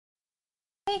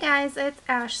Hey guys, it's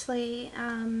Ashley.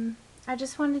 I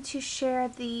just wanted to share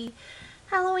the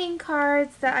Halloween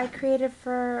cards that I created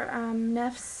for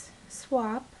Neff's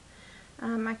swap.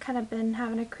 I kind of been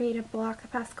having a creative block the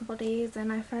past couple days,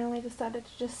 and I finally decided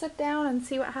to just sit down and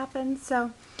see what happens.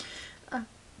 So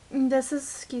this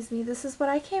is what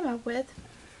I came up with.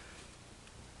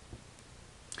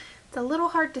 It's a little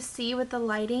hard to see with the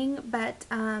lighting, but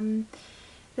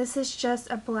this is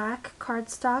just a black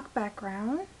cardstock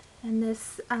background. And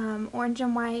this orange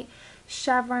and white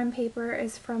chevron paper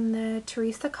is from the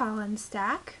Teresa Collins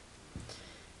stack.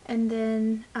 And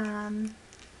then I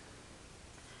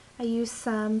use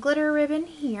some glitter ribbon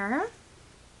here.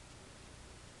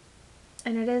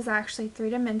 And it is actually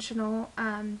three-dimensional.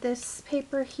 This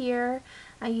paper here,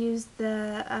 I used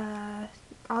the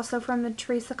also from the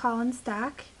Teresa Collins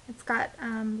stack. It's got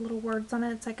little words on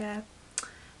it. It's like a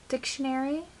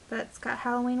dictionary, but it's got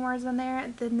Halloween words on there.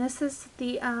 Then this is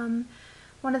the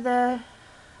one of the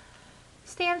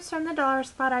stamps from the dollar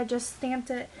spot. I just stamped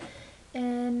it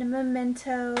in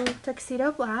Memento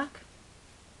Tuxedo Black.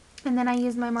 And then I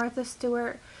used my Martha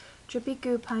Stewart Drippy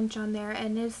Goo Punch on there,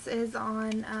 and this is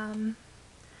on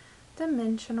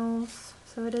dimensionals,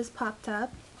 so it is popped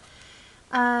up.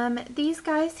 These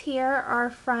guys here are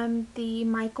from the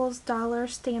Michael's Dollar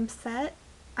stamp set.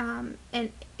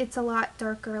 And it's a lot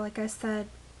darker, like I said,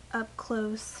 up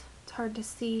close. It's hard to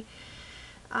see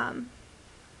on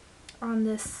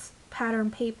this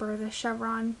pattern paper, the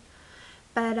chevron.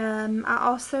 But I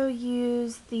also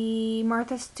use the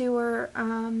Martha Stewart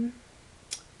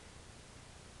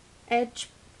Edge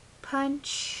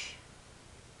Punch,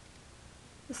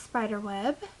 the spider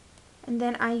web. And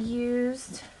then I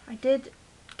did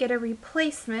get a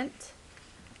replacement,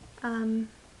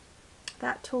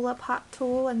 that Tulip Hot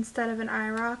Tool instead of an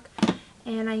iRock,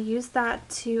 and I used that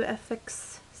to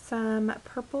affix some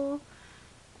purple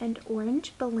and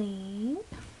orange bling.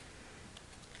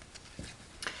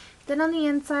 Then on the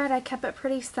inside I kept it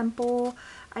pretty simple.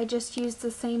 I just used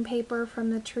the same paper from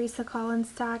the Teresa Collins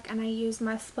stack, and I used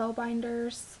my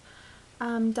Spellbinders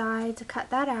die to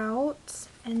cut that out.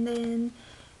 And then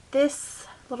this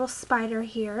little spider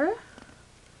here,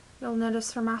 you'll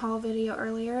notice from my haul video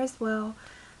earlier as well,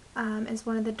 is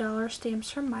one of the dollar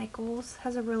stamps from Michael's.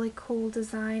 Has a really cool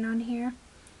design on here.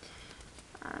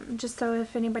 Just so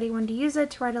if anybody wanted to use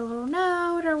it to write a little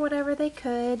note or whatever, they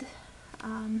could.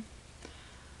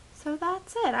 So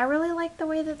that's it. I really like the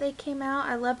way that they came out.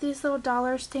 I love these little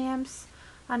dollar stamps.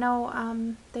 I know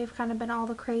they've kind of been all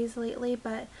the craze lately,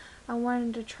 but I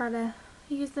wanted to try to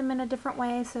use them in a different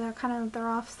way, so they're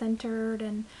off-centered,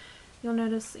 and you'll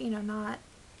notice, not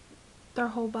their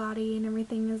whole body and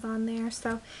everything is on there.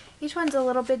 So each one's a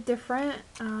little bit different.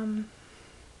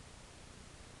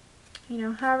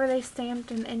 However they stamped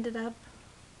and ended up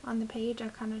on the page, I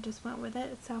kind of just went with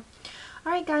it. So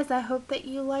alright guys, I hope that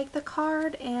you like the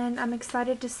card, and I'm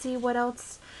excited to see what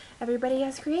else everybody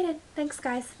has created. Thanks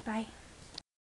guys. Bye.